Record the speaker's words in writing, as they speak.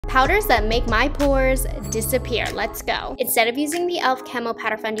Powders that make my pores disappear. Let's go. Instead of using the e.l.f. Camo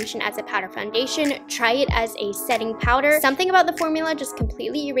Powder Foundation as a powder foundation, try it as a setting powder. Something about the formula just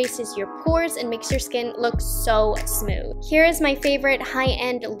completely erases your pores and makes your skin look so smooth. Here is my favorite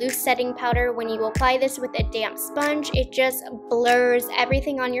high-end loose setting powder. When you apply this with a damp sponge, it just blurs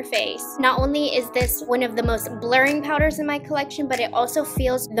everything on your face. Not only is this one of the most blurring powders in my collection, but it also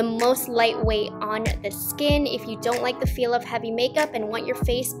feels the most lightweight on the skin. If you don't like the feel of heavy makeup and want your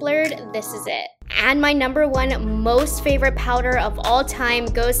face blurred, this is it. And my number one most favorite powder of all time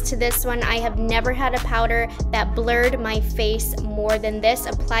goes to this one. I have never had a powder that blurred my face more than this.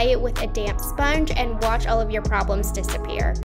 Apply it with a damp sponge and watch all of your problems disappear.